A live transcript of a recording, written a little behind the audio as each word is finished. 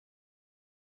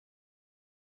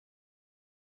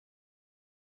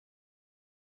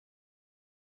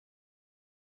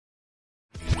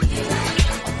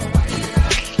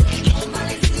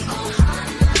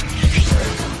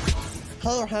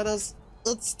Ohana's,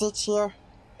 it's Stitch here,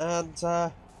 and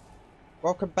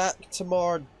welcome back to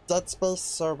more Dead Space.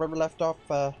 So when we left off,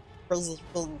 crazy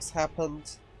things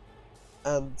happened,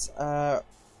 and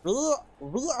we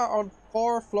are on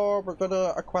 4th floor. We're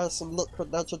gonna acquire some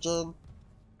liquid nitrogen.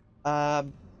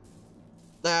 Now,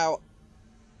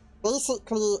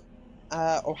 basically,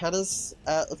 Ohana's,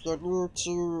 if you're new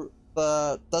to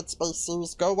the Dead Space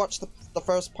series, go watch the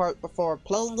first part before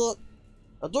playing it,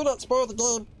 and do not spoil the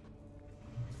game.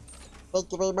 Thank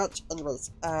you very much.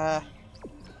 Anyways, yeah,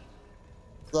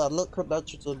 liquid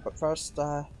nitrogen, but first,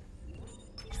 I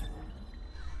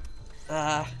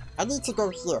need to go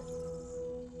here.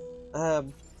 I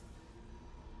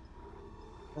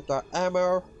got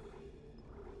ammo.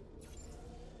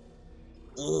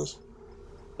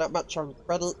 Not much on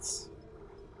credits.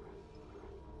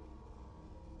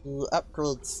 The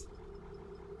upgrades.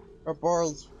 Oh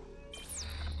boy.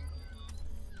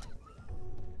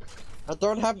 I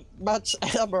don't have much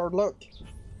ammo, look.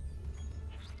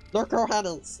 Look,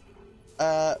 Ohana's.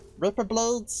 Ripper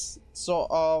blades, sort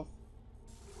of.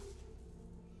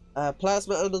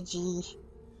 Plasma energy.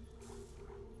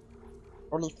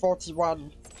 Only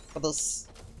 41 for this.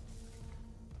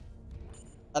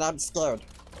 And I'm scared.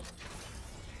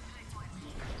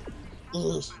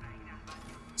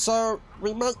 So,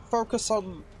 we might focus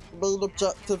on main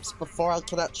objectives before I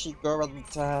can actually go and,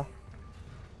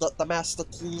 get the master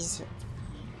keys,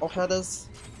 Ohana's.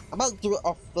 I might do it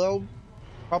off film,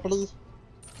 probably,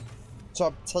 to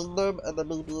obtain them, and then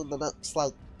maybe in the next,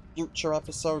 like, future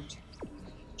episode,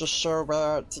 just show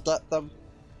where to get them.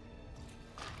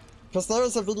 Because there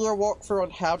is a video walkthrough on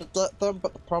how to get them,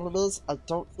 but the problem is, I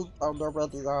don't think I'll know where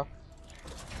they are.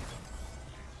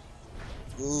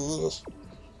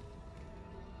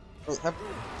 Wait,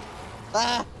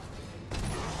 ah!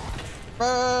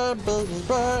 Burn, baby,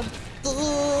 burn! Do,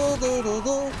 do, do,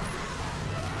 do.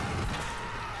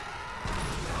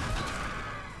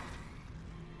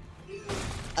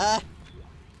 Ah!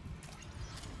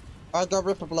 I got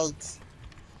ripper blades.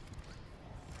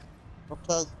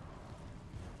 Okay.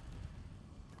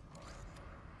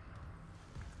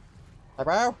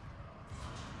 Hello?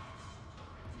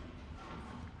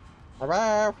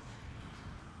 Hello?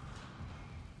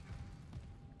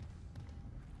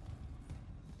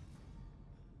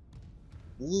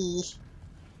 Yeesh.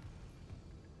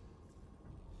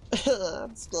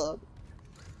 I'm scared.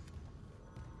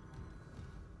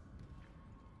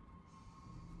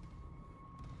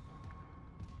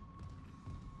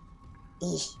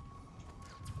 Eesh.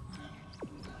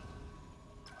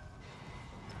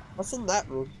 What's in that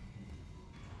room?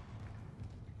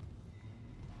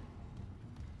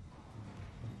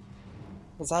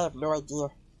 Because I have no idea.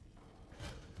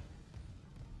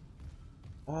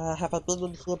 Have I been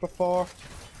in here before?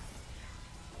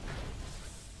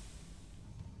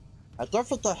 I don't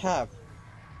think I have.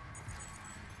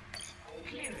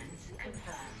 Clearance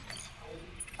confirmed.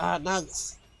 Ah,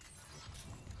 nice.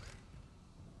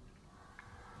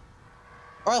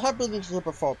 Oh, I have been in here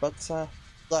before, but, yeah.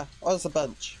 Oh, there's a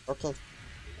bench. Okay.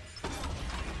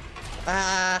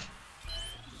 Ah!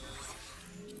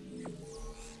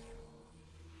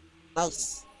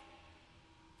 Nice.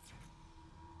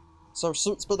 So,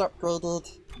 suit's been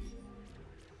upgraded.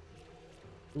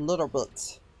 A little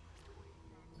bit.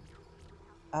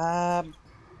 I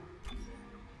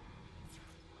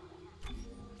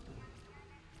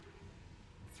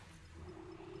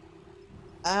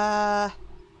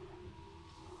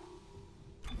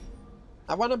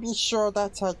want to be sure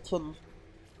that I can...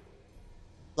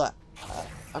 Yeah,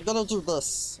 I'm gonna do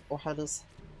this, Ohana's.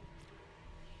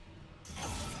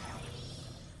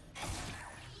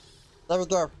 There we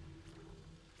go.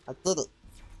 I did it.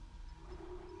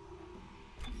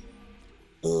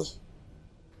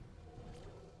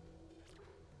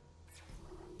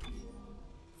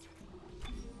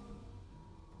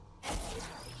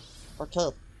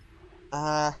 Okay.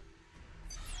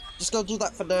 Just gonna do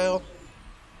that for now.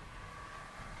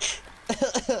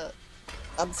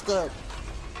 I'm scared.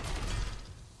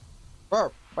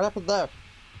 Whoa, what happened there?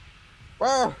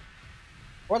 Whoa!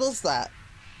 What is that?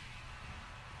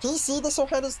 Can you see this,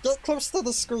 Ohana's? Get close to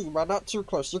the screen, but not too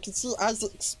close. You can see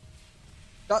Isaac's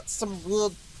got some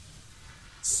weird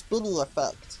spinny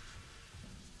effect.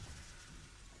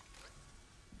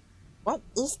 What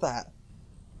is that?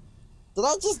 Did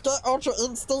I just get Ultra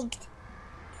Instinct?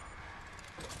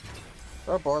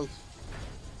 Oh boy.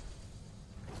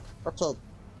 Okay.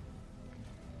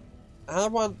 I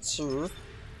want to...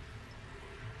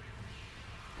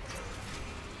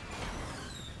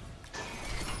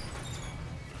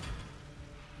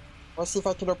 Let's see if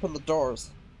I can open the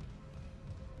doors.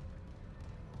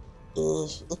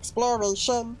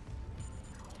 Exploration.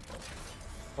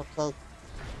 Okay.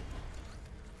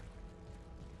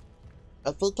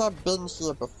 I think I've been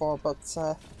here before, but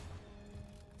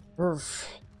oof.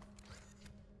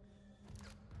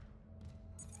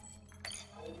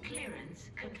 Clearance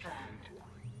confirmed.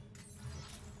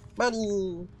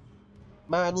 Money,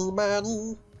 money,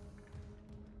 money.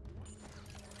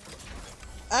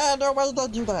 Ah, no, why did I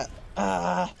do that?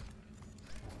 Ah,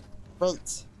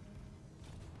 wait.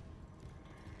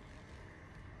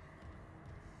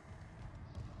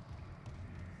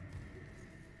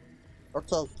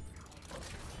 Okay.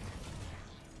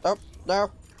 Oh,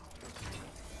 no.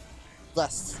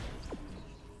 Yes.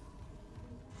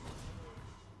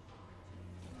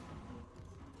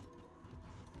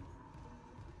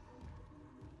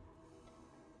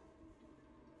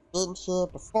 Been here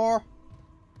before.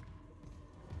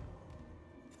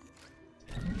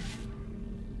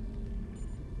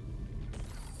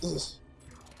 Ugh.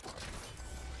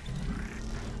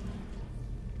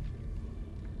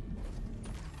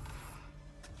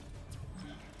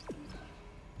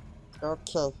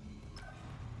 Okay.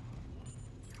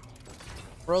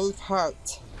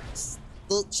 Braveheart.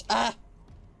 Stitch. Ah!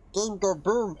 Game go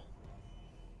boom.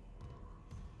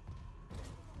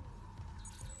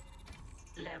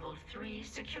 Level 3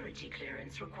 security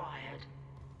clearance required.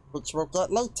 Which we'll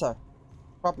get later.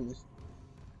 Probably.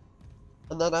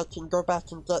 And then I can go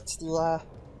back and get the,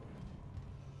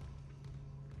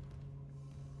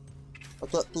 I'll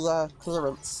get the,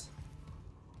 clearance.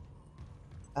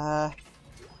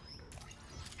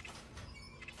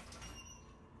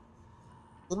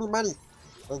 Give me money.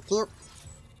 Thank you.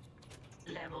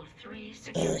 Level 3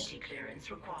 security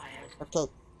clearance required.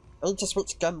 Okay. I need to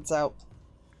switch guns out.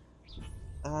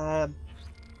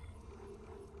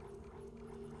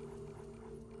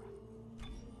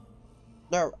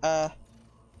 No,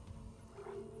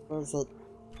 where is it?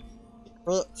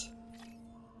 Equip.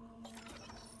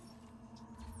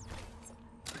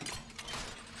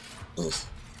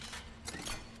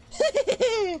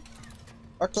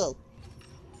 Okay.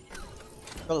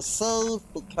 I'm gonna save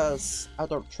because I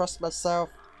don't trust myself.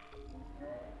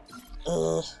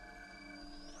 Uh.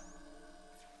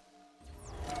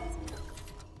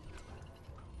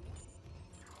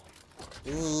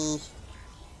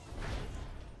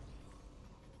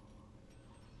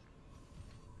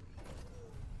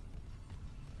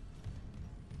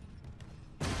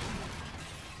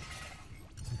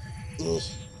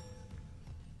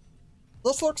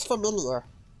 This looks familiar.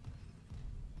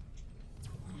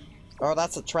 Oh,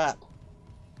 that's a trap.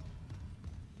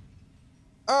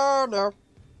 Oh no.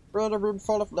 We're in a room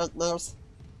full of nightmares.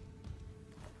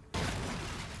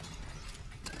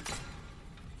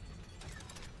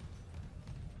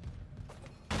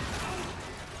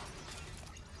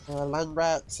 Land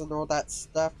rats and all that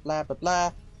stuff, blah blah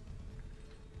blah.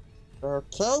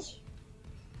 Okay.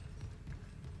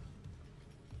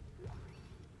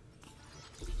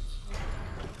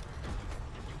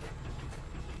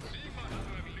 Seeing my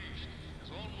other unleashed is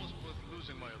almost worth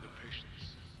losing my other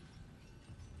patients.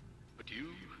 But you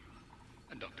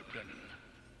and Dr. Brennan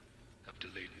have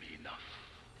delayed me enough.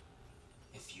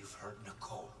 If you've hurt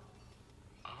Nicole,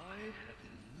 I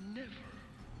have never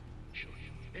shown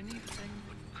you anything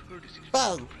but courtesy,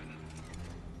 Bang. Dr. Brennan.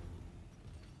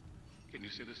 Can you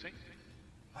say the same?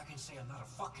 I can say I'm not a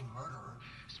fucking murderer.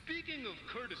 Speaking of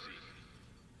courtesy,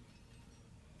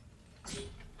 do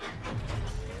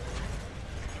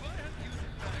I have you to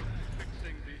thank for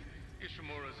fixing the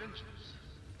Ishimura's engines?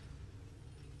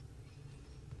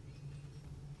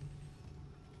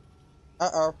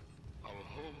 Uh-oh. Our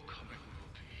homecoming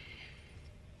will be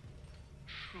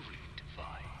truly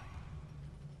divine.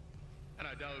 And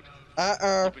I doubt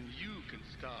even you can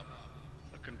stop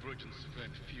a convergence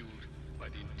event fueled by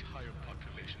the entire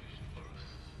population of Earth.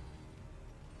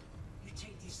 You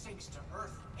take these things to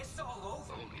Earth, it's all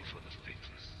over. Only for the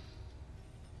faithless.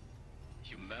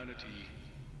 Humanity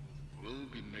will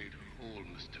be made whole,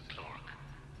 Mr. Clark,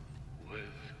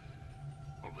 with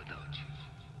or without you.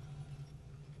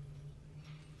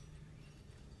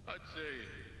 I'd say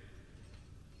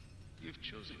you've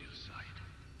chosen your side.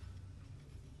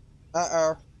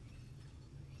 Uh-oh.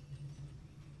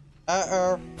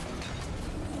 Uh-oh.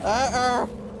 Uh-oh.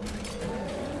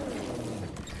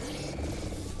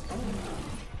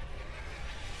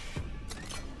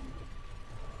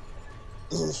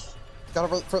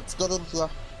 Gotta wait for it to get in here.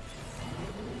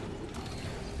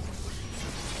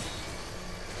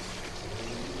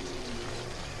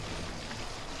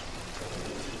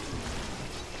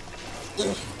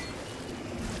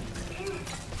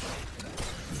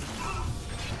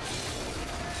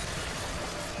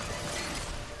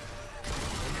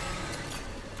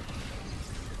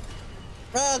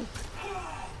 Run!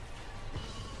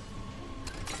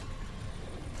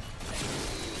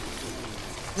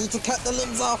 Need to cut the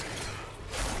limbs off!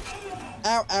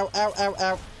 Ow, ow, ow, ow,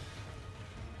 ow.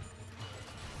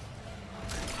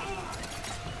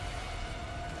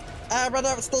 Ah, run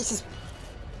out of stasis!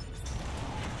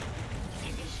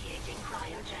 Initiating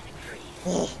cryogenic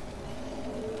freeze.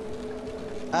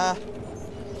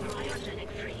 Cryogenic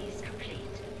freeze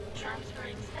complete.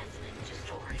 Transferring specimen to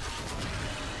storage.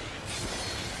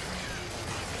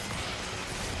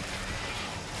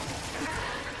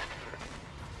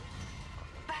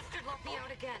 Bastard locked me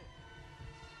out again.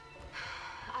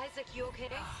 Isaac, you okay?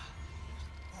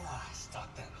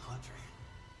 Stop that hunter.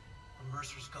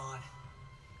 Mercer's gone.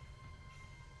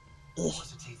 You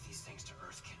must take these things to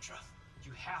Earth, Kendra.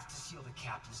 You have to seal the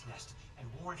captain's nest and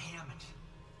warn Hammond.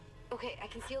 Okay, I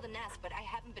can seal the nest, but I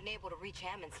haven't been able to reach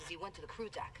Hammond since he went to the crew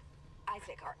deck.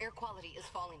 Isaac, our air quality is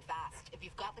falling fast. If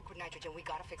you've got liquid nitrogen, we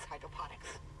gotta fix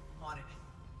hydroponics. On it.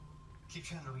 Keep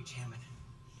trying to reach Hammond.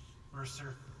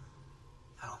 Mercer,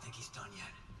 I don't think he's done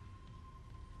yet.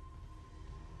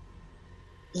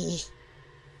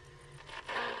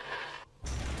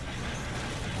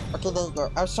 Okay, there you go.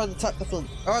 I was trying to tap the thing.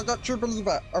 Oh, I got True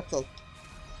Believer. Okay.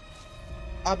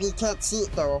 I mean, you can't see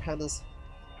it though, Hannes.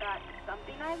 Got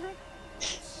something, Isaac?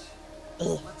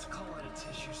 Let's call it a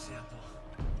tissue sample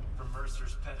from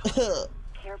Mercer's pet hunter.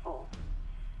 Careful.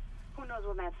 Who knows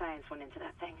what mad science went into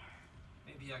that thing?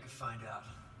 Maybe I could find out.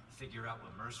 Figure out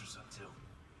what Mercer's up to.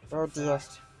 If Oh I'm dear.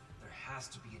 fast, there has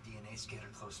to be a DNA scanner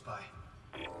close by.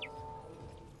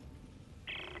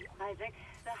 Isaac,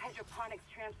 the hydroponics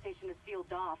tram station is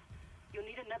sealed off. You'll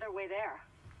need another way there.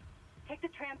 Take the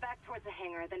tram back towards the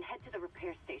hangar, then head to the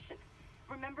repair station.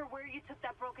 Remember where you took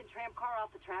that broken tram car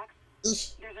off the tracks?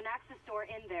 Eesh. There's an access door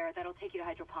in there that'll take you to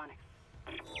hydroponics.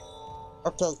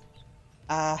 Okay.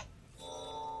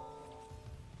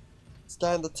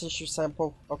 Scan the tissue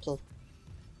sample. Okay.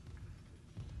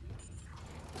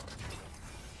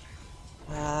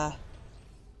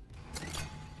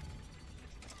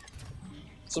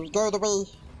 So we go the way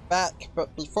back,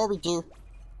 but before we do,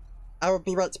 I will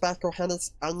be right back,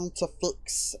 Johannes. I need to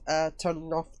fix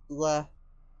turning off the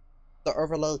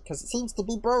overlay because it seems to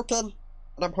be broken,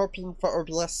 and I'm hoping for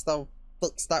OBS they'll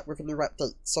fix that with a new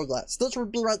update. So yeah, Stitch will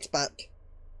be right back.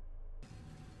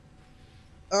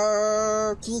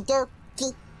 Okie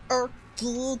dokie,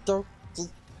 okie dokie.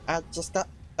 I just got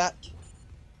back,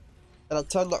 and I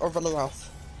turned the overlay off.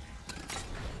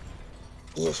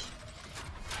 Yeah.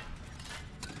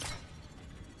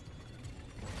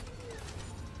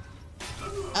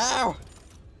 Ow!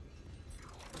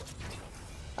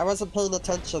 I wasn't paying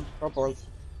attention. Oh boy.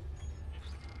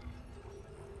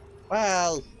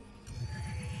 Wow.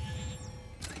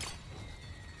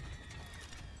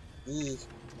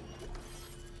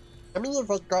 How many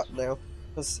have I got now?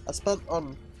 Because I spent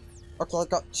on... Okay, I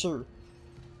got 2.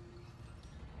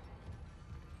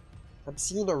 I'm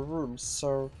seeing a room,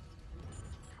 so...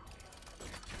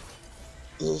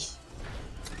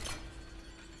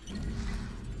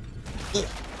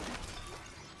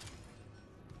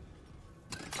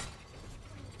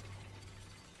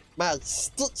 My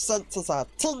stitch senses are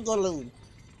tingling.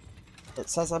 It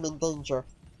says I'm in danger.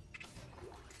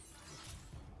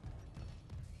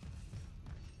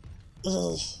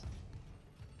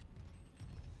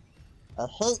 I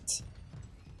hate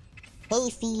hay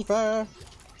fever.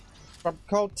 From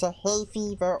cold to hay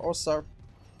fever also.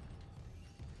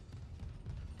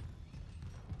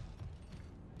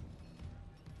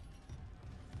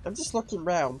 I'm just looking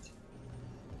round.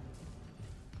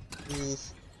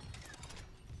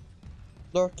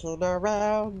 Looking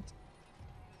around.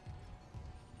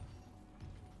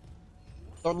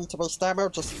 Don't need to waste ammo,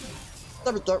 just...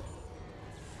 There we go.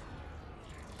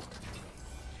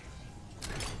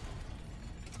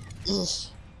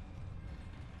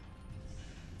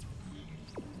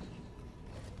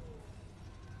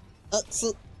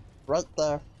 Exit right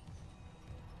there.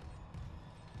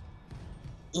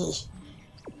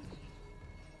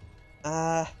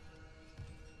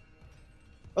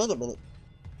 Wait a minute.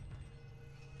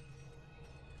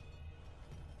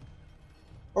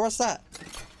 What's that?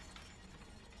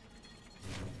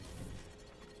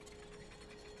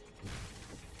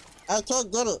 I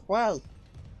can't get it. Why?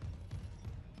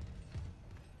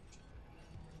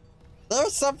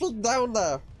 There's something down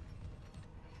there.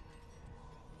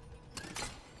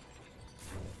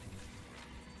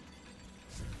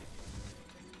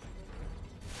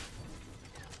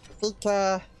 I think,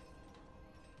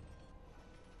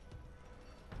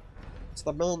 it's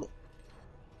the main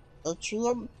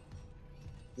atrium?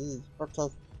 Okay.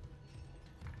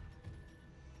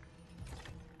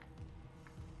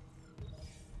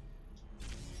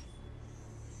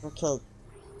 Okay.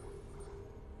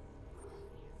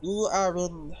 You are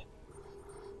in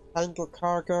Tango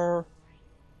Cargo.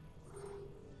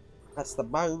 That's the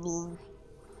mining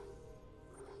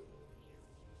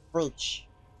bridge.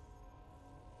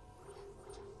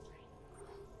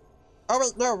 Oh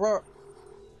wait, no,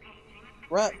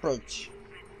 we're at bridge.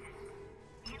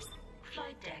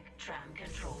 Flight deck tram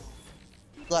control.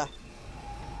 Yeah.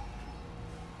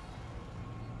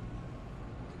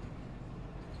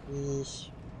 Yeesh.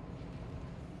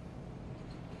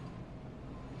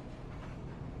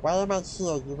 Why am I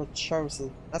here? You were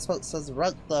chosen. That's what it says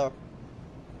right there.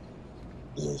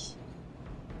 Yeesh.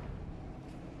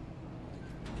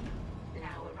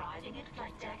 Now arriving at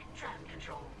flight deck tram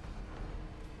control.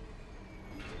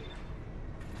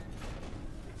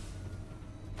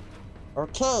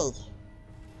 Okay.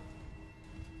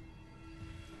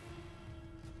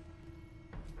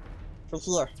 For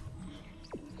here.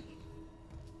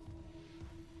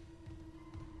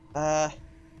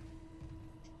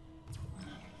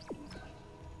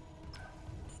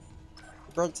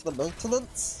 Going to the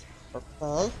maintenance.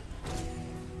 Okay.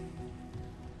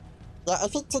 Yeah, I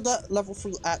think to get level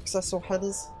 3 access or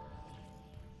headers,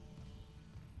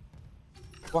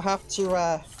 we'll have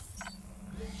to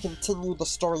continue the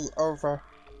story over.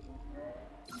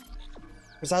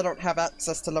 Because I don't have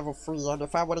access to level 3, and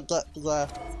if I want to get the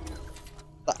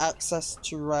access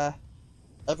to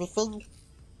everything,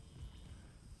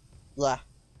 yeah.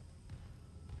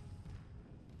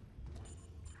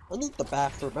 I need the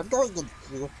bathroom. I'm going in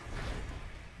here.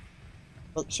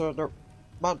 Make sure no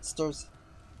monsters.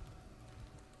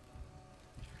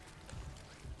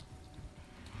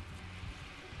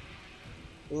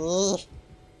 Ugh.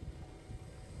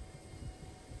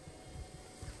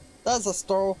 There's a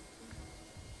stall.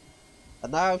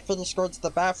 And now I'm finished going to the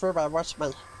bathroom. I wash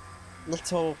my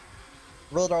little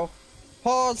riddle.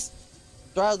 Pause.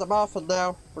 Dry them off, and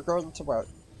now we're going to work.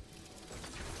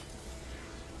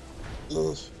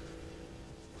 Ugh.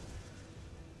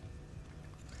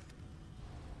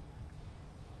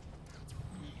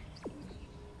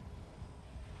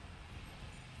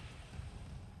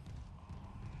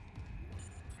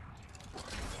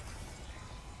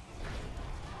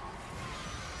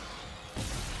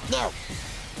 No!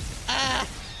 Ah!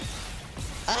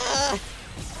 Ah!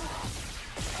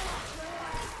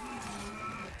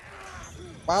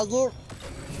 Why you?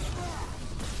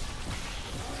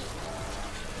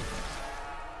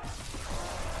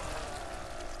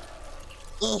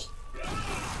 Ugh.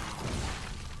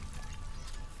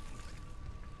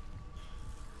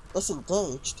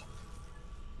 Disengaged.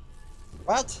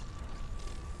 What?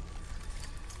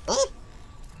 Huh?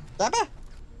 Dabba?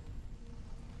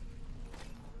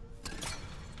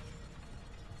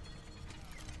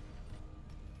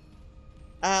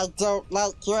 I don't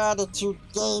like your attitude,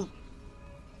 game.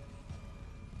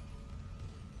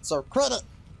 So quit it.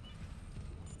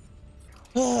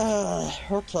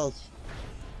 Okay.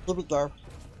 Here we go.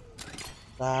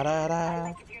 Da da da.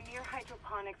 If you're near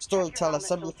hydroponics, Storyteller, check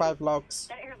your helmet 75 filters. logs.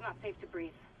 That air's not safe to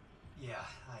breathe. Yeah,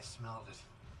 I smelled it.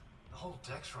 The whole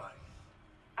deck's rotting.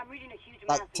 I'm reading a huge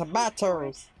Like mass in food tomatoes.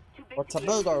 storage. Too big Or to be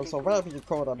tomatoes, or anything whatever clean. you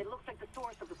call them. It looks like the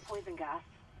source of the poison gas.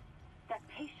 That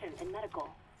patient in medical,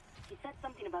 he said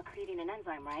something about creating an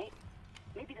enzyme, right?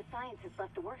 Maybe the scientists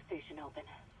left the workstation open.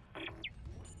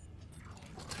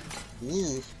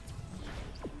 Yee.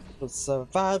 The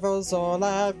survival's all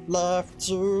I've left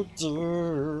to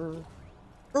do.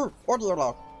 Ooh, audio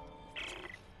log.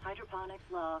 Hydroponics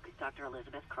log, Dr.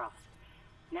 Elizabeth Cross.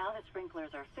 Now that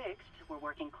sprinklers are fixed, we're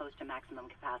working close to maximum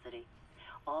capacity.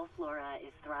 All flora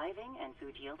is thriving, and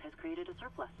food yield has created a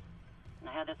surplus. And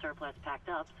I had the surplus packed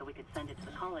up so we could send it to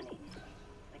the colony.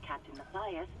 But Captain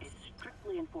Matthias is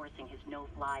strictly enforcing his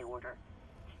no-fly order.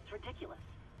 It's ridiculous.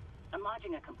 I'm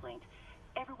lodging a complaint.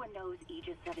 Everyone knows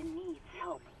Aegis 7 needs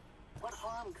help. What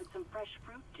harm could some fresh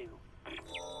fruit do?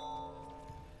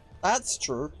 That's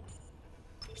true.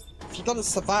 If you're gonna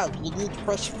survive, you need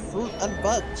fresh fruit and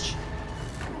veg.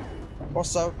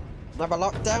 Also, another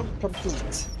lockdown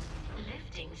complete.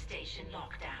 Lifting station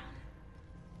lockdown.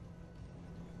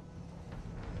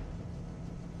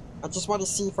 I just want to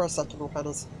see for a second,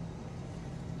 Johannes.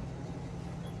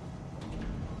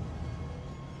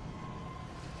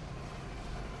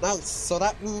 Nice, so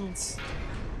that means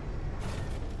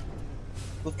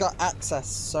we've got access,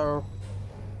 so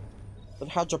in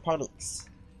hydroponics.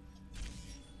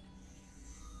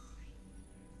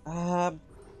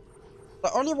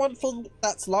 The only one thing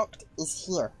that's locked is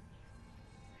here.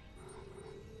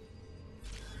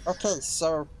 Okay,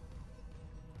 so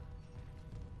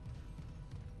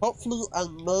hopefully I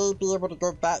may be able to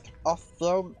go back off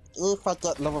film if I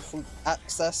get level 3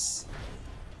 access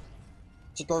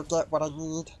to go get what I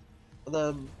need, and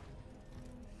then...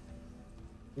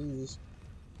 Please.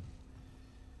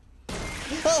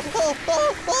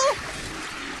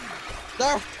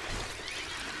 No!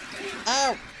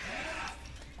 Ow!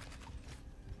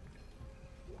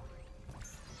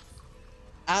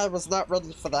 I was not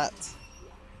ready for that.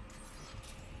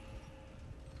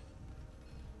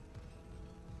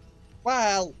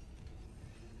 Wow!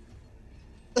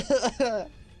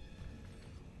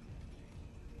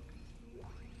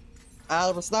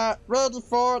 I was not ready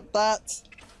for that.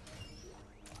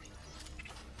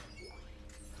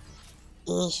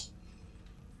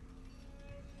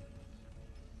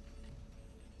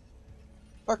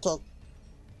 Okay,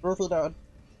 moving on.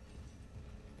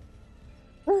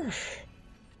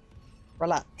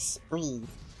 Relax, breathe.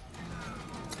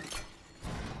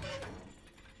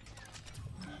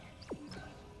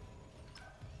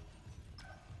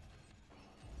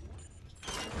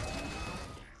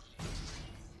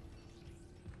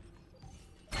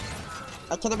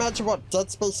 I can imagine what Dead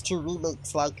Space 2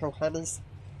 Remake's like, Ohana's.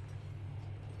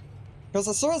 Because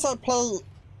as soon as I play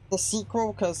the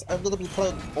sequel, because I'm going to be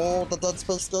playing all the Dead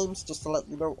Space games, just to let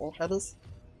you know, Ohana's.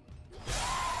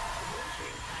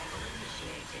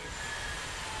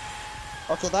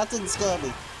 Okay, that didn't scare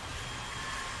me.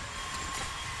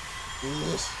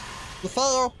 You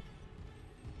fail!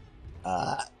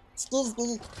 Excuse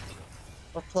me.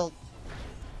 Okay.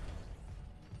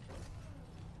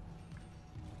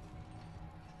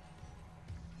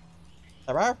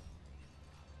 Hello?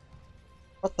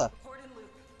 What the? Report in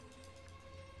loop.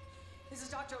 This is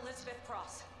Dr. Elizabeth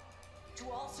Cross. To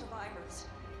all survivors,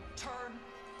 turn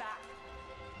back.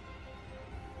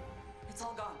 It's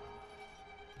all gone.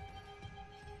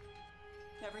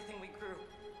 Everything we grew.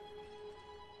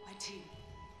 My team.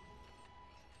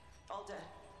 All dead.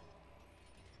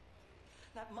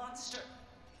 That monster.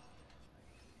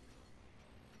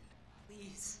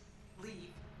 Please,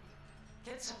 leave.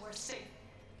 Get somewhere safe.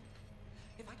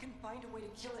 If I can find a way to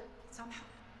kill it somehow.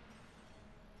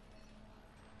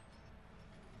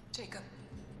 Jacob,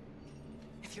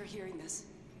 if you're hearing this,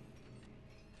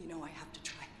 you know I have to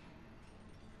try.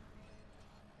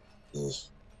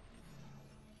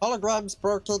 Hologram's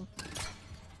broken.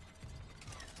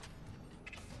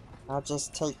 I'll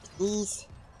just take these.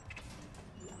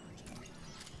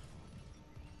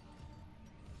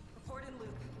 Report in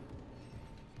loop.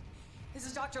 This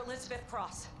is Dr. Elizabeth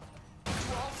Cross. To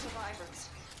all survivors,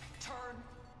 turn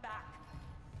back.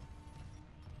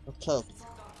 Okay.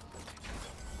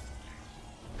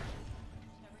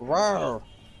 Wow.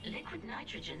 Liquid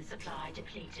nitrogen supply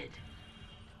depleted.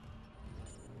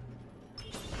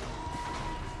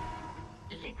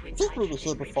 I think we were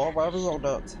here before, were we or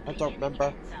not? I don't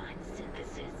remember. Enzyme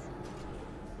synthesis.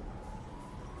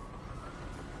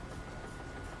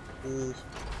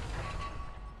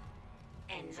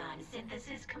 Enzyme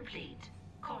synthesis complete.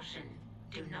 Caution.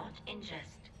 Do not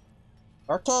ingest.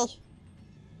 Okay.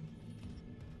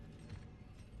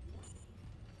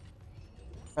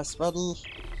 Press ready.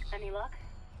 Any luck?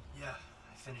 Yeah,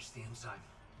 I finished the enzyme.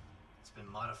 It's been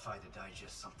modified to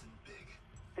digest something big.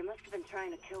 They must have been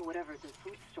trying to kill whatever's in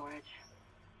food storage.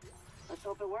 Let's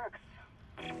hope it works.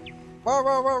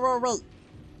 Whoa.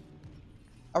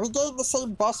 Are we getting the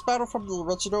same boss battle from the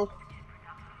original?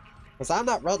 Because I'm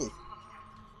not ready.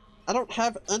 I don't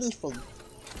have anything.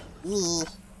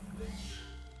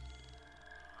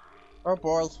 Oh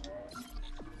boy.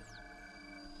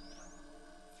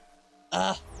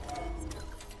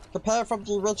 Compare from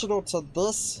the original to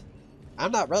this,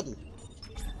 I'm not ready.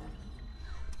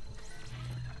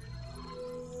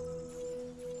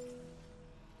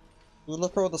 You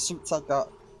look at all the suits I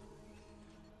got.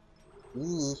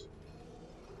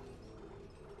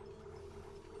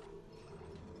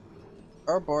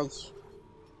 Oh boy.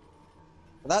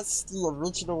 That's the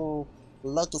original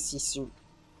legacy suit.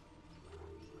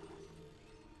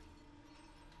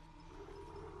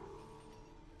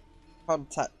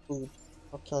 Contact me.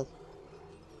 Okay.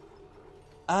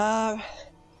 I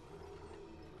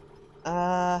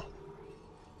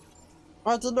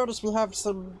did notice we have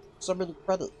so many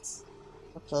credits.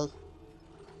 Okay.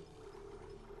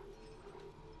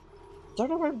 Don't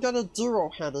know what I'm gonna do,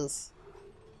 Ohana's.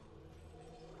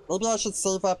 Maybe I should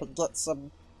save up and get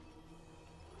some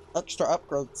extra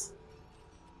upgrades.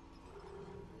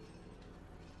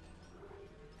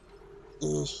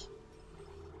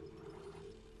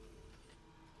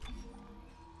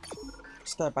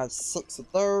 Just gotta buy 6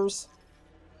 of those.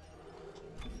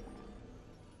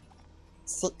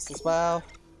 6 as well.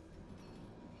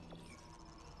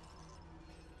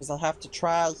 Because I have to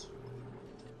try.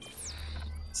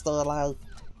 Stay alive.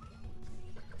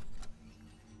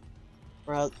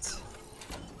 Right.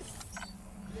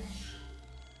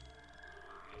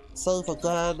 Save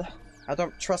again. I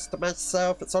don't trust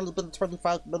myself. It's only been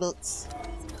 25 minutes.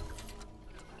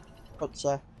 But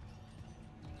yeah.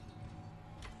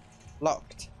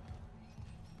 Locked.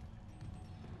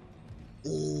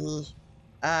 Well,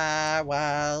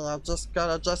 I'm just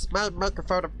gonna adjust my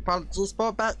microphone. Apologies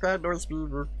for background noise,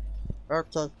 people.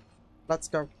 Okay, let's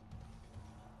go.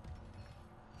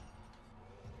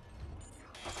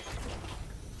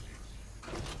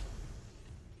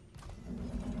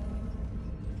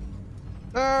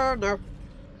 Oh no.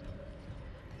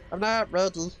 I'm not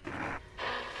ready.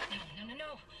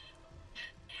 No.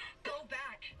 Go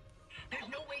back.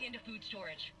 There's no way into food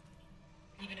storage.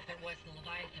 Even if there was, the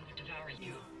Leviathan would devour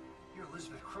you. You're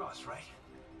Elizabeth Cross, right?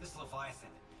 This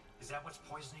Leviathan, is that what's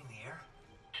poisoning the air?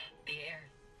 The air.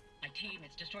 My team,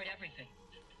 it's destroyed everything.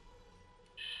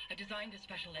 I designed a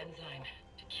special enzyme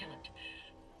to kill it.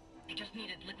 I just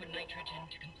needed liquid nitrogen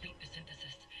to complete the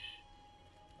synthesis.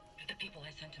 The people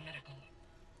I sent to medical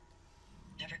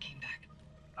never came back.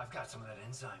 I've got some of that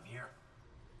enzyme here.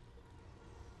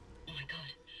 Oh my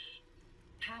god.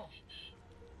 How?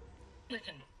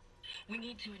 Listen, we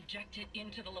need to inject it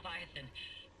into the Leviathan.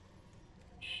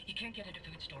 You can't get into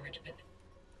food storage, but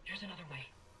there's another way.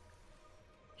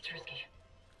 It's risky.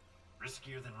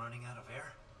 Riskier than running out of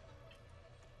air?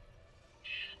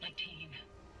 My team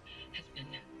has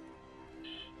been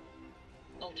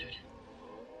altered.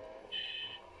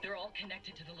 They're all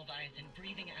connected to the Leviathan,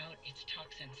 breathing out its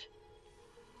toxins.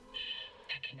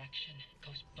 That connection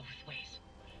goes both ways.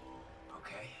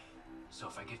 Okay, so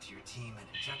if I get to your team and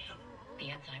inject them...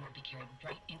 The enzyme will be carried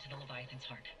right into the Leviathan's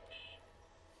heart.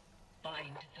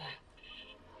 Bind the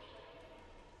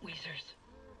Weezers.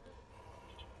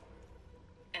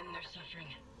 End their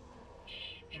suffering.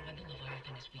 And when the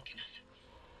Leviathan is weak enough,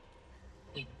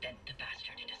 we bent the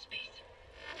bastard into space.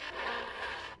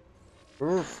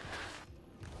 Oof.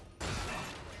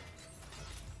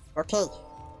 Okay.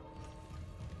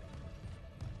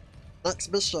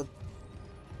 Next mission.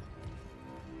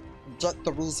 Inject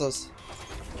the Weezers.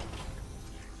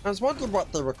 I was wondering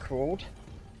what they were called.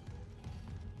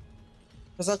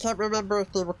 Because I can't remember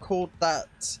if they were called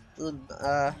that in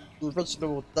the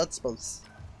original Dead Space.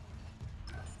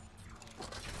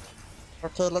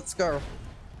 Okay, let's go.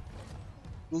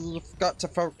 You've got to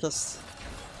focus.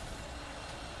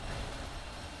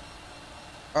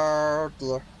 Oh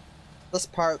dear. This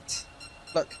part.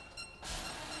 Look.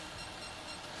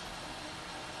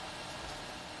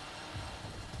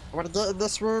 I want to get in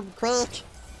this room quick.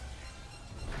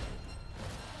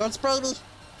 Don't spray me.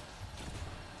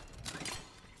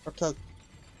 Okay.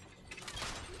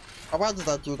 Oh, why did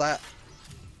I do that?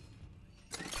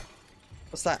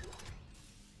 What's that?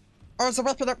 Oh, it's a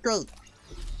weapon upgrade.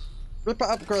 Ripper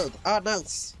upgrade. Ah,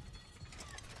 nice.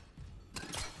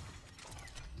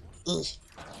 Eesh.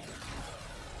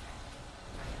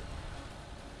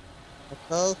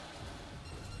 Okay.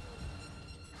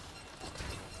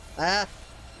 Ah.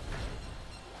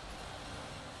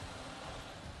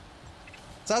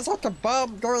 Sounds like a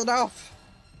bomb going off.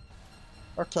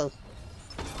 Okay.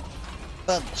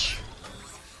 Bench.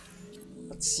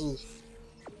 Let's see.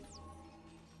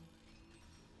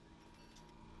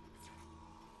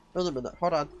 Wait a minute,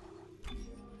 hold on.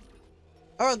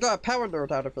 Oh, I got a power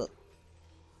node out of it.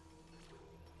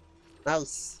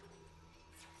 Nice.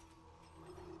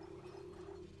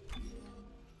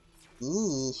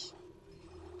 Eesh.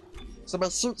 So my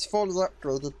suit's fully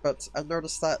upgraded, but I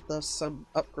noticed that there's some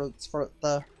upgrades for it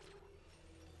there.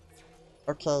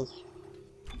 Okay.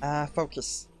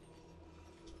 Focus.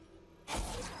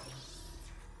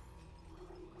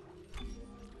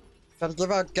 Gotta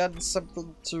give our guns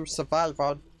something to survive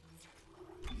on.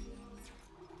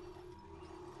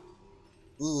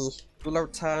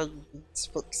 Reload time needs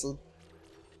fixing.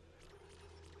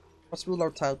 What's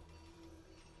reload time?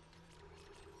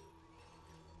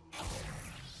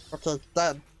 Okay,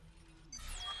 done.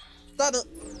 Done it!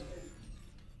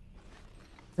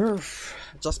 Oof.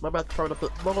 Adjust my microphone a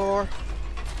bit more.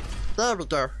 There we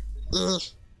go.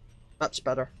 Much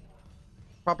better.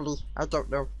 Probably, I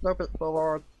don't know. A little bit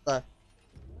more there.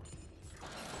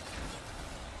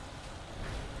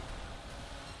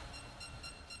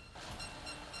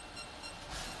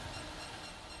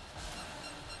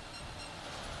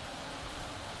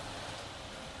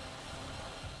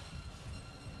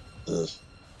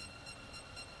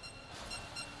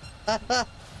 Haha.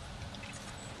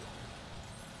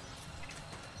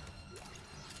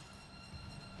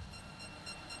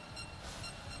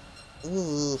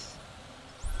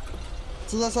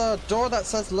 So there's a door that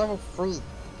says level 3.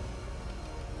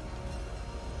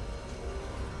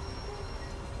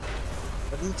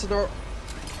 I need to know.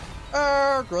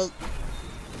 Oh, great.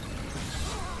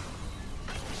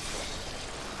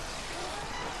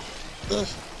 Ugh.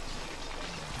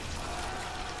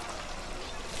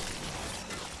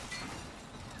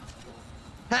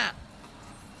 Ha!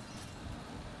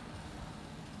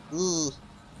 Ugh.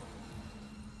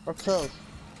 Okay.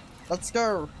 Let's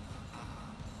go.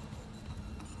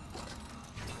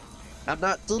 I'm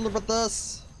not dealing with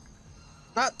this.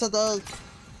 Not today.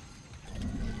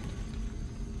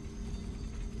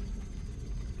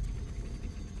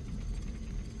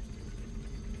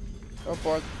 Oh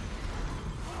boy.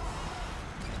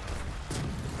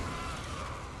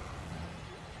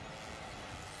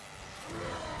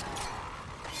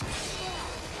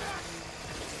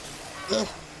 Ugh.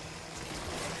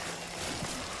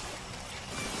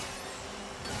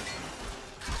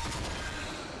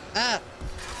 Ah!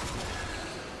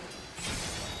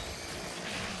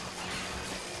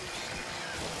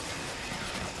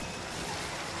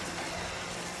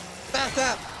 Back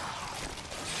up!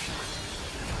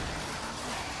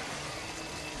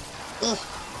 Ugh.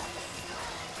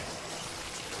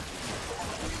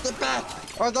 Get back!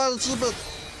 I got an achievement!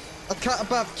 A cut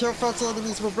above, kill 40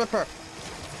 enemies with Ripper.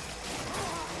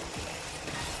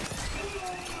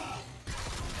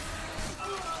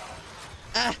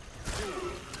 Ah!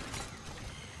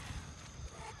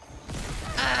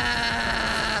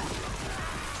 Ah!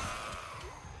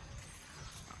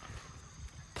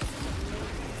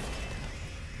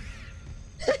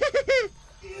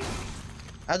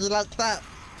 How do you like that?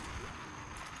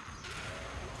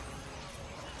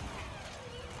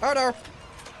 Oh no!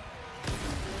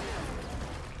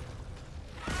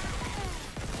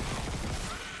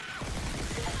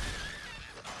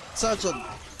 Surgeon,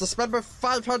 dismember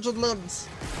 500 limbs.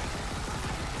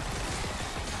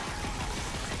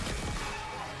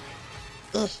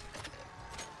 Ugh.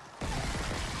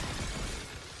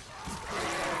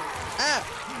 Ah!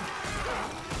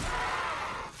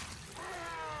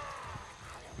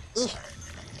 Ugh.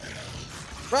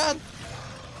 Run!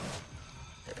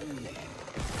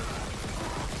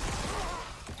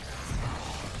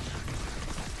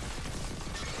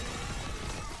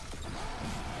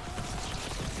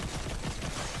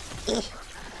 Ugh.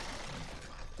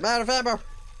 I'm out of ammo.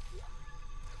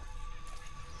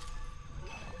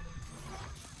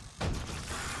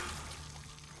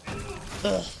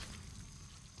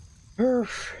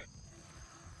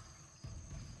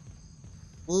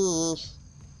 Ugh.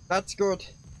 That's good.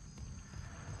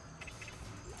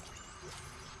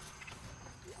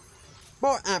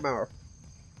 More ammo.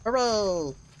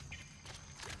 Hooray!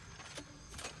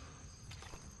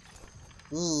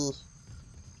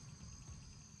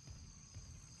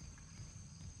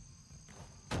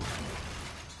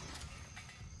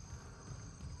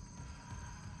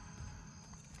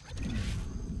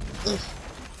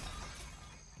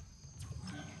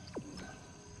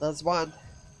 There's one.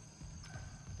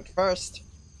 But first.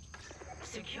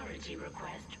 Security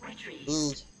request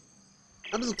retrieved.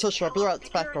 I need a tissue. I'll be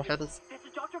right back, Johannes. This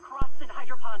is Dr. Cross in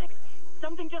hydroponics.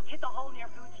 Something just hit the hull near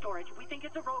food storage. We think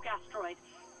it's a rogue asteroid.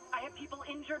 I have people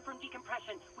injured from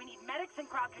decompression. We need medics and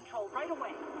crowd control right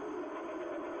away.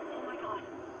 Oh my god.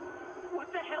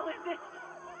 What the hell is this?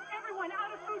 Everyone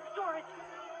out of food storage.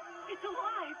 It's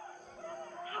alive.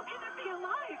 How can it be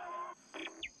alive?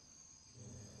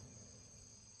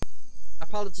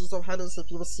 Apologies, Johannes, if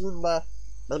you were seeing my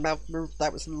mouth move.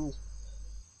 That was me.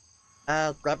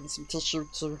 Grabbing some tissue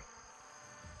to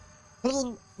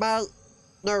clean my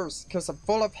nose because I'm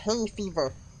full of hay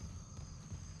fever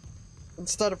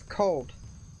instead of cold.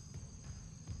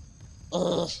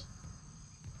 Ugh.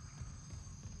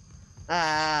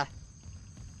 Ah.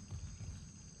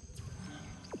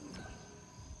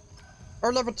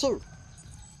 Or level 2.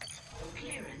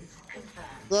 Clearance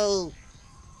confirmed. Yay.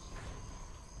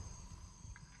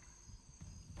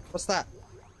 What's that?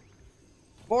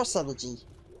 Force energy.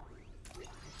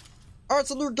 Oh,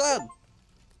 it's a new gun!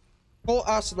 Full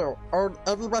arsenal. Own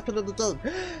every weapon in the game.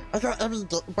 I got every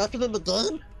weapon in the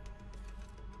game?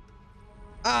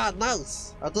 Ah,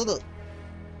 nice! I did it.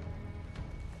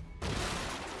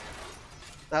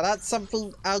 Now that's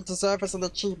something I deserve as an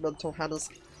achievement, Johannes.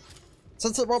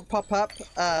 Since it won't pop up,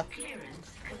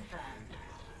 Clearance confirmed.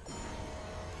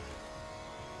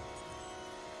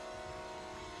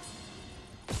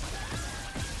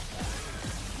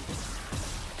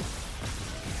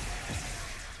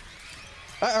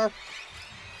 uh-oh.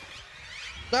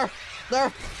 No,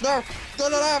 no, no!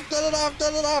 Get it off, get it off,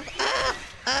 get it off! Ah!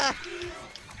 Ah!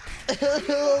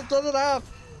 Get it off!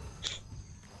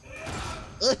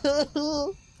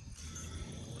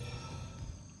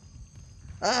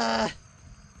 Ah!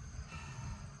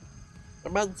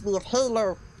 Reminds me of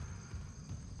Halo.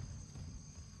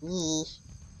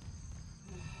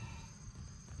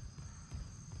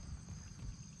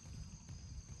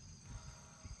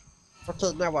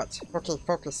 Okay, now what? Okay,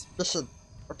 focus. Mission.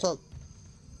 Okay.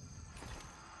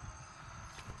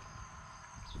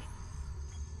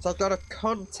 So I got a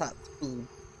contact beam.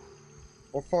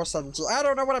 Or force energy. I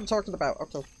don't know what I'm talking about.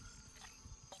 Okay.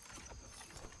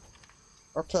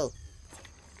 Okay.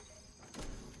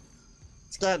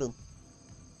 Scanning.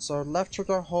 So left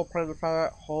trigger, hold primary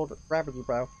fire, hold gravity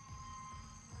bow.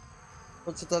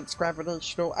 Coincidence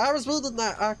gravitational. I was reading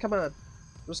that! Ah, come on.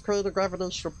 Just create a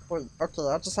gravitational point. Okay,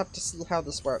 I'll just have to see how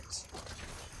this works.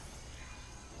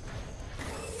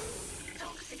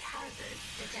 Toxic hazard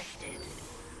detected.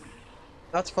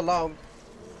 That's for long.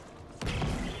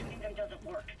 Shooting them doesn't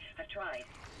work. I've tried.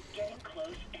 Get in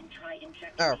close and try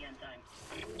injecting Oh. the enzyme.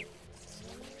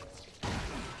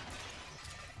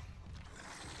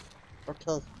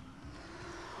 Okay.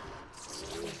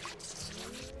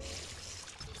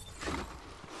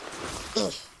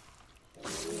 Ugh.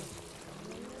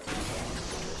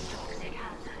 Toxic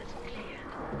hazard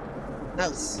cleared.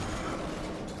 Nice.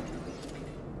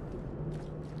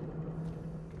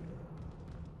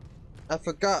 I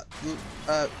forgot you,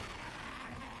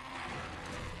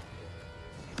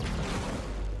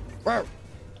 Wow.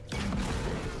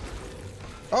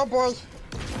 Oh boy.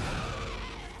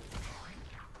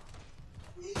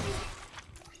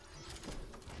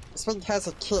 This thing has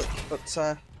a kick, but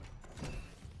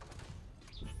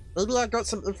maybe I got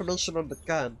some information on the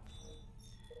gun.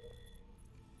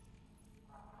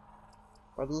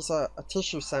 Or these are a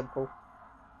tissue sample.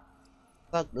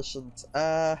 Side missions.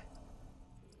 Oh,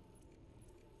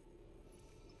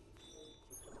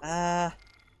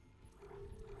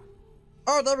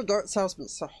 there we go. It tells me.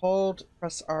 So hold,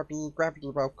 press RB, gravity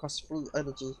well, cost free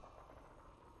energy.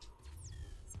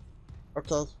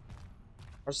 Okay. I'll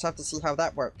just have to see how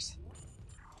that works.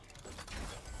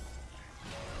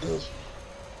 Ugh.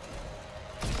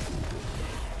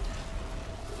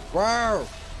 Wow!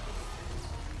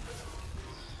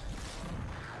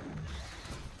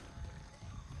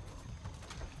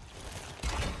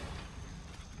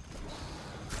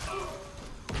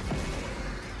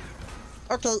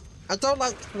 Okay, I don't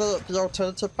like the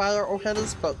alternative fire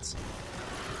O'Hannes, but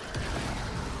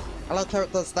I like how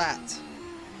it does that.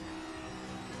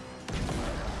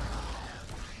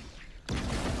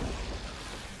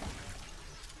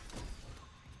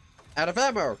 Out of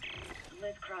ammo!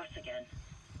 Liz Cross again.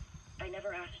 I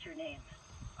never asked your name.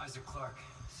 Isaac Clarke,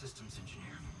 systems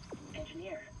engineer.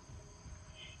 Engineer.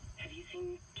 Have you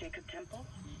seen Jacob Temple?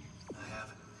 I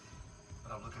haven't,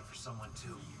 but I'm looking for someone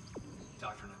too.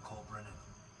 Dr. Nicole Brennan.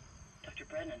 Dr.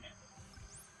 Brennan.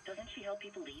 Doesn't she help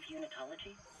people leave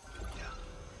unitology? Yeah,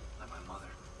 like my mother.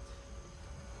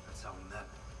 That's how we met.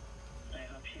 I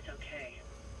hope she's okay.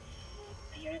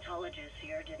 The unitologists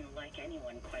here didn't like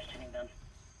anyone questioning them.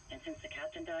 And since the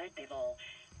captain died, they've all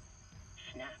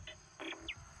snapped.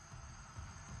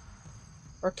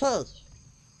 Okay.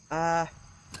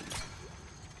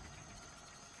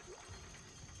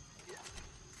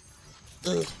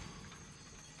 Ugh.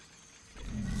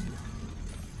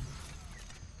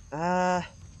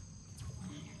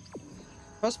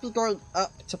 Must be going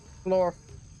up to floor,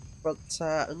 but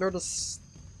I noticed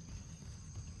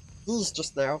these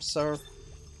just now, so.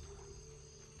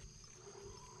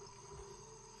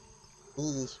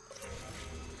 Eee.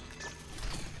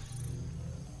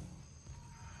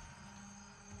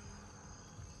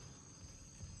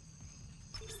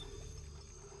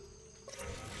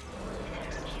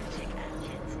 Therapeutic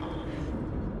engines off.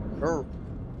 Oh.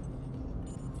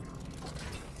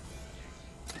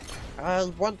 I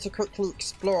want to quickly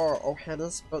explore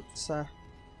O'Hannes, but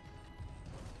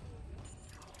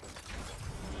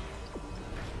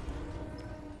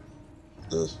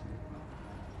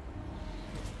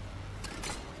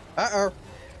uh-oh.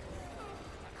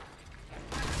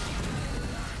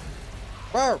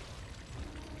 Whoa!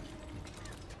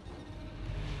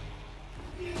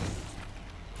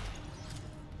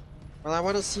 Well, I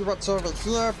want to see what's over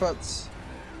here, but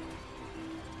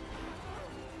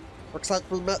looks like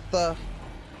we met the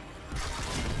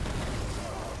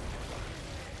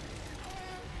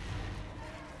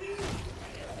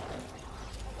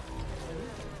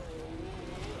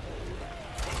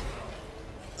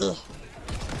ugh.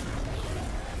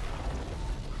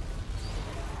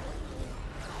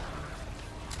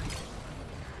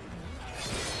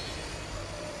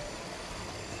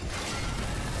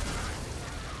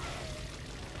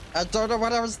 I don't know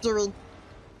what I was doing.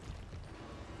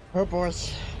 Oh boy.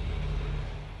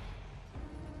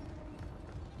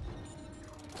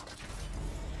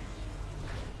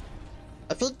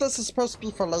 I think this is supposed to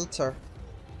be for later.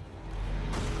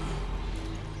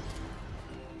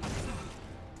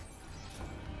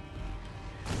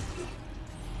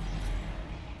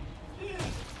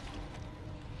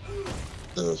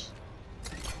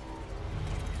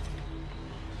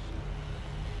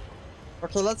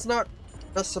 Okay, let's not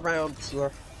mess around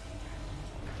here.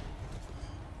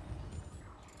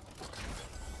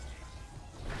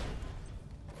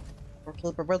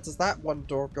 Okay, but where does that one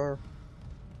door go?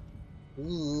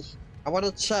 I want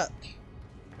to check.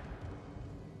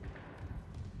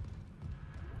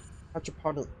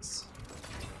 Hydroponics.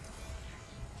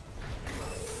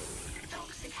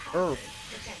 Oh.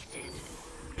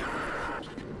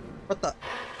 What the?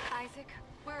 Isaac,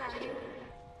 where are you?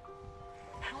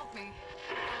 Help me.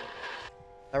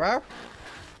 Hello?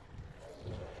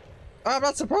 Oh, I'm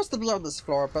not supposed to be on this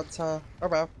floor, but, oh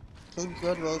well. Came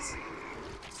here anyways.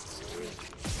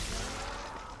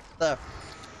 There.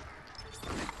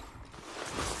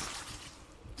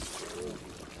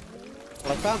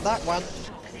 Well, I found that one.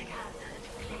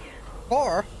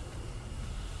 4?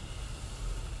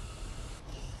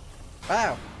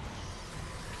 Wow.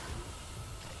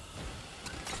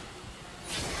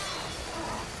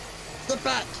 Get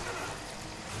back!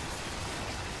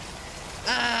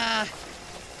 Ah!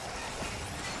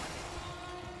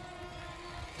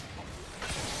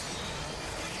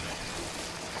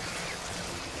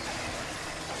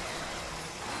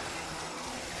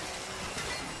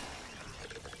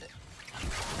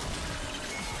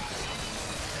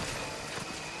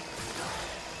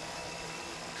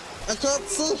 I can't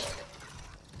see.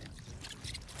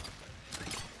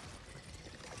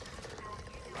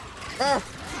 Oh.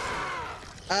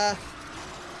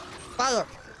 Fire.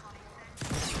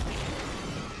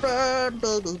 Burn,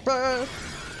 baby, burn.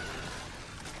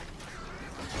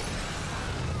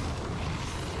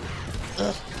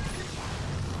 Ugh.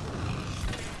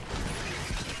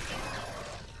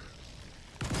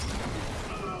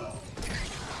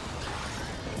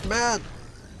 Man.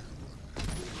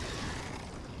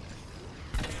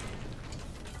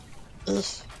 Ugh.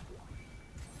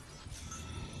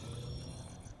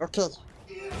 Okay.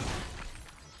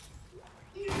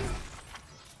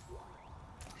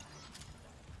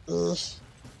 Ugh.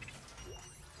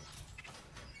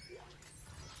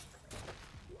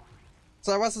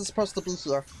 So I wasn't supposed to be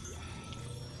here.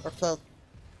 Okay.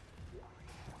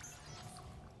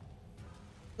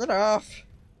 Get off.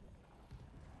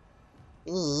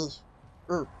 Ugh.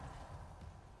 Ugh.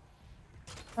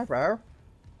 Hello.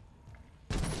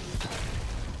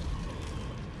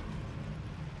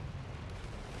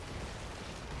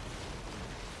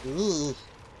 Ugh.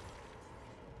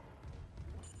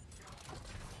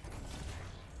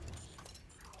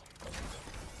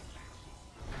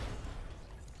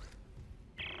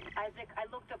 Isaac, I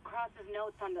looked up Cross's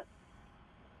notes on the...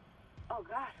 Oh,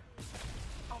 God.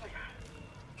 Oh, my God.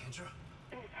 Kendra?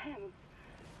 It's him.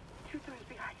 2 doors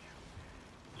behind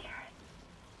you. Garrett.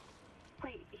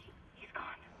 Wait, he's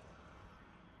gone.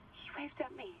 He waved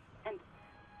at me, and...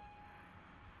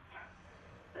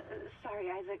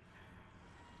 sorry, Isaac.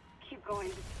 Keep going.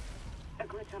 Just a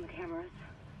glitch on the cameras.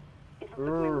 It looked like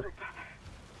my little brother.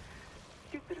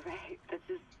 Stupid, right?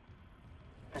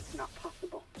 That's not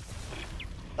possible.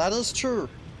 That is true.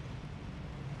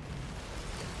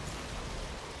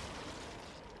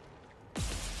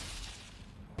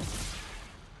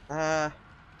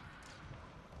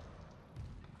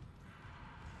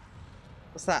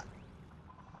 What's that?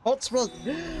 Holt's rig.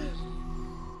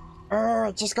 Oh,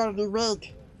 I just got a new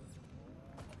rig.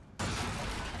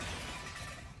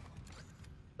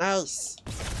 Nice.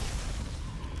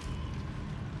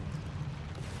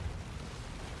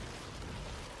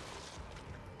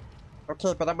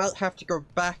 Okay, but I might have to go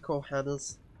back, oh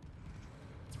Hannah's.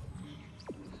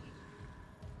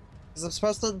 Because I'm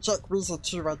supposed to inject Weasel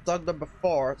 2, I've done them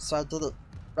before, so I did it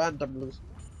randomly.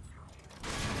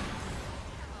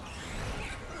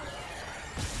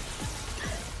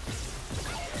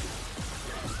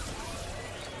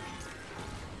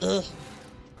 Ugh.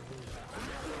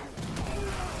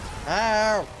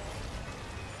 Ow!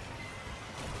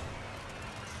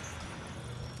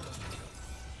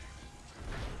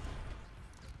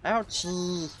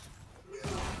 Ouchie!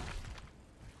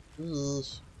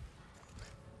 Eesh.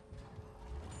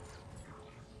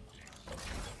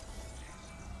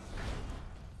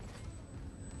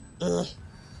 Ugh.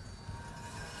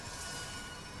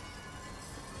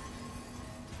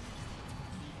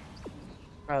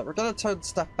 Alright, we're gonna turn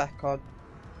stuff back on.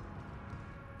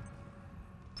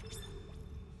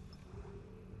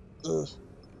 Ugh.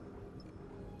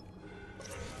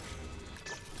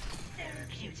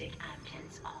 Therapeutic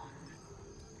ambience on.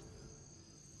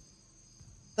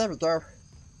 There we go.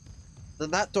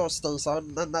 Then that door stays on,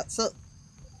 and then that's it.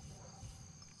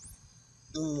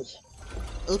 Ugh.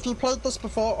 If you played this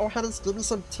before, O'Hannes, give me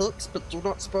some tips, but do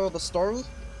not spoil the story.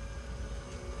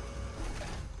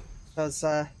 Because,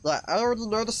 yeah, I already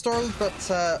know the story, but,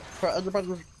 for anybody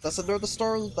who doesn't know the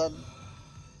story, then,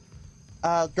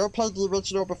 go play the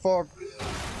original before,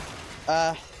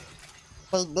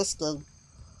 playing this game.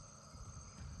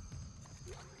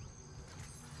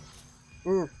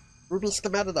 Ooh, Ruby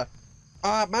Schemata.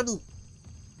 Ah, money!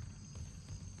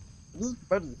 I need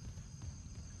money.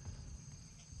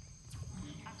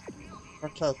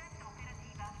 Okay.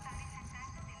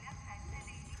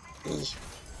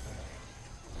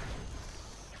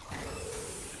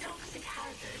 Toxic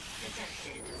hazard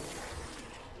detected.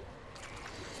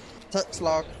 Text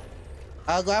log.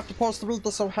 You have to pause to read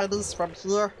this O'Hanna's from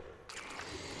here.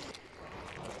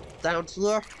 Down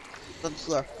here. Then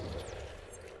here.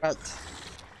 Right.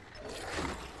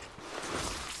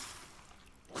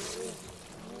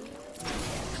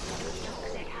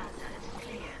 Toxic hazard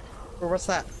cleared. Oh, what's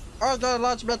that? Oh, I got a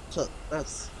large medkit.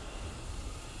 Nice.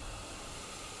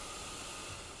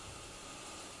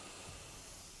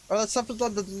 Oh, there's something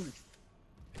underneath.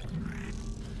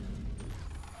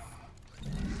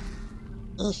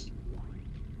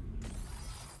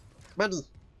 Money.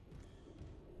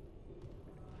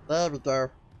 There we go.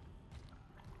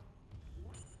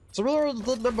 So we already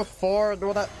did number 4 and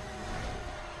all that.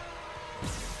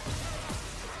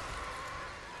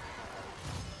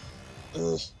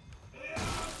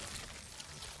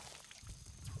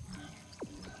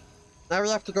 Now we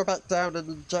have to go back down and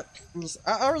inject these.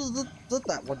 I already did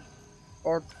that one.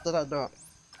 Or did I not?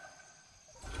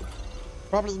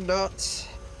 Probably not.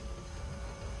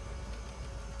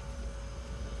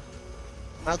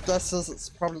 My guess is it's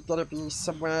probably gonna be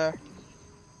somewhere.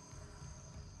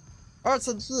 Oh, it's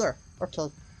in here. Okay.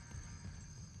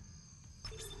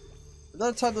 I'm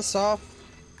gonna turn this off.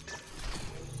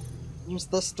 Use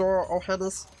this door,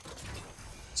 O'Hanna's.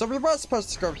 So we were supposed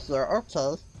to go here.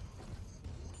 Okay.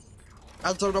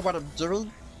 I don't know what I'm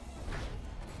doing.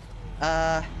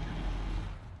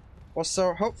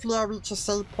 Also, hopefully I reach a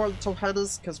save point,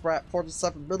 O'Hanna's, because we're at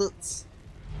 47 minutes.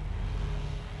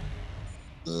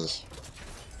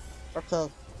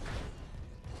 Okay.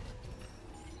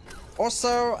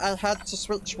 Also, I had to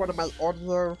switch one of my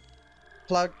audio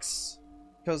plugs,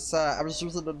 because I was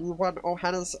using a new one,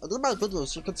 O'Hanna's, and in my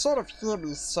videos you can sort of hear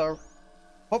me, so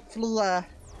hopefully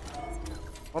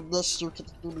on this you can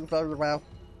hear me very well.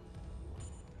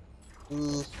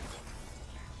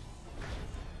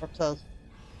 Okay.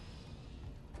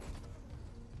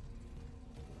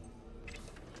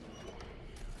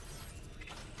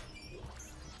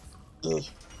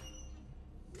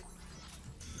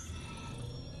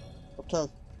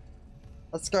 Okay.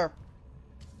 Let's go.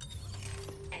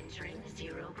 Entering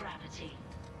zero gravity.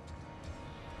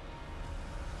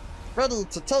 Ready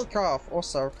to take off,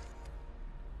 also.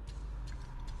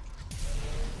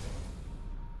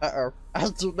 Uh-oh. I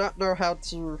do not know how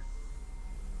to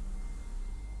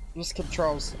use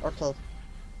controls. Okay.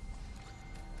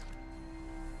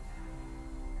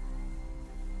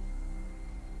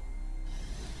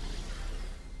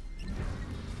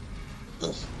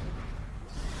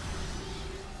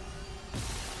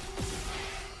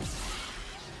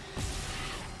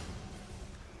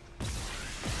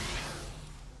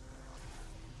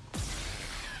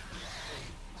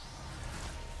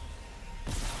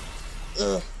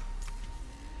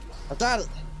 I got it.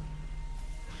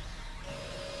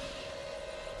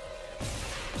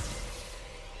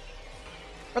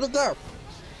 Where'd it go?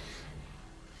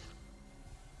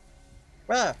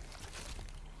 Where?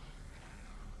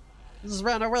 It just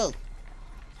ran away.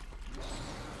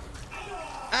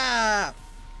 Ah!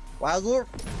 Why you?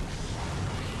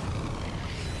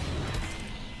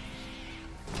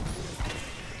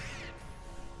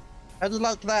 How do you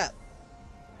like that?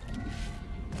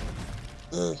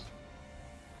 Ugh.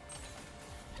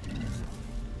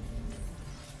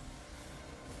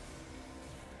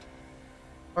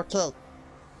 Okay.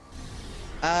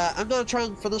 I'm gonna try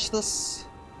and finish this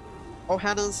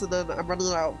O'Hanna's and then I'm running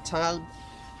out of time.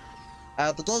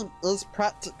 The game is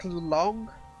practically long.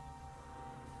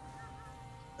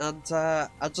 And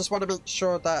I just want to make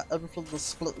sure that everything is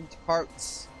split into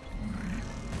parts.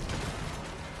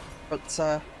 But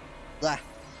yeah.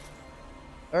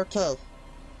 Okay.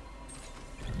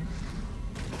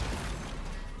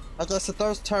 I guess if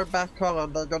those turn back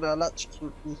on, they're gonna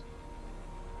electrocute me.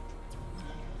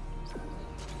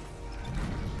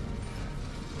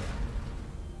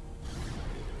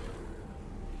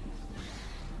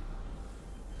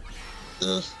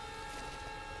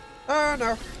 Oh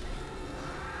no.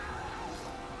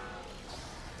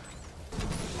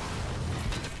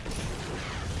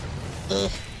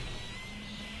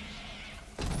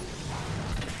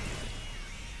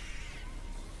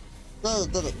 Yeah, you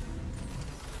did it.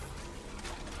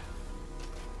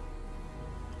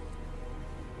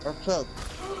 Okay.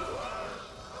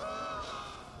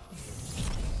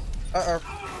 Uh-oh.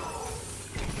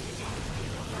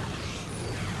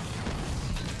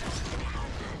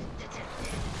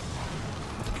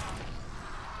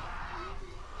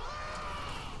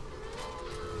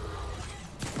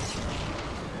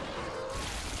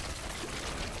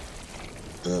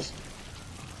 Ugh.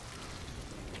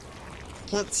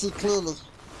 Can't see clearly.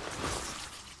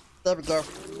 There we go.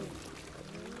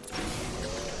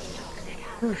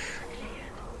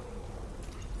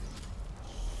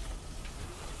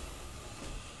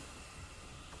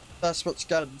 Let's switch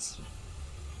guns.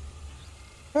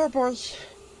 Oh boy.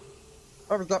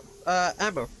 Oh, we got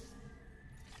ammo.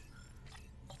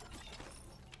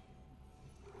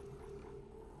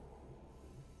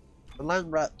 The line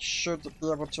rat should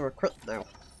be able to equip now.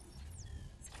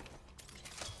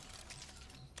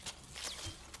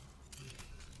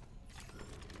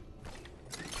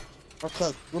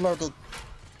 Okay, reloading.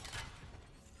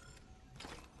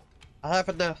 I have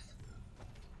enough.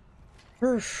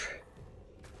 Whew.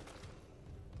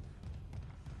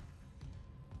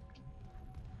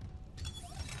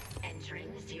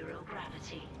 Entering zero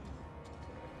gravity.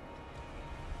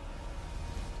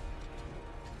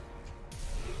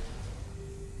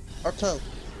 Okay.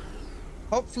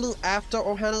 Hopefully after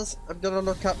Ohana's, I'm gonna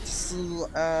look up to see,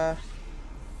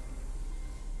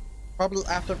 probably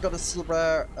after I'm gonna see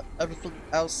where everything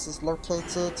else is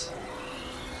located.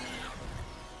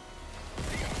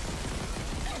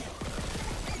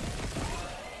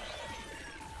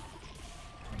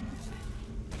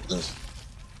 Ugh.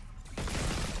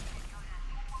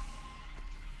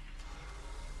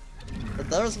 And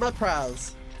there's my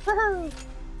prize. Woohoo!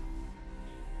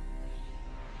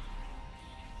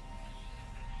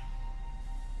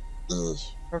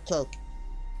 Okay.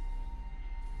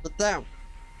 Get down.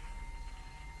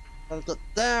 Gotta get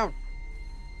down.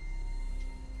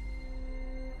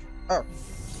 Oh.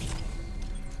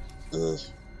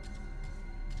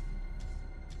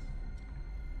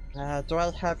 Do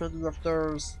I have any of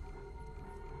those?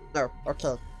 No.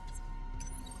 Okay.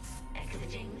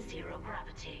 Exiting zero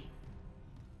gravity.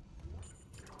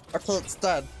 Okay, it's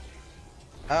done.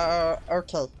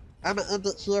 Okay. I'm gonna end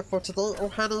it here for today,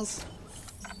 Ohana's.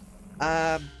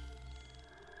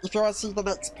 If you want to see the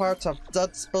next part of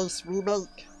Dead Space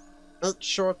Remake, make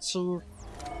sure to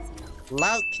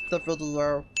like the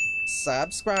video,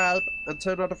 subscribe, and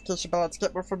turn notification bell to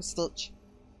get more from Stitch.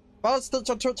 Follow Stitch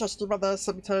on Twitch, I stream on there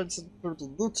sometimes,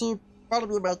 including YouTube. Follow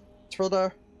me on my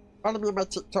Twitter, follow me on my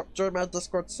TikTok, join my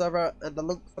Discord server, and the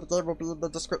link for the game will be in the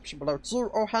description below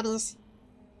too, Ohana's.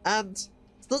 And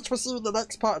Stitch will see you in the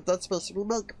next part of Dead Space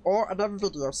Remake or another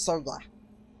video, so yeah.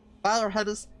 Bye,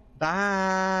 Ohana's. Bye.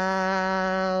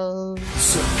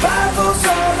 Survival's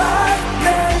all I'm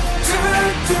meant to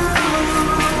do.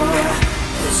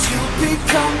 As you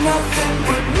become nothing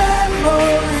but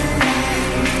memory.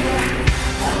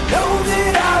 I know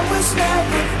that I was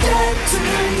never dead to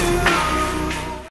you.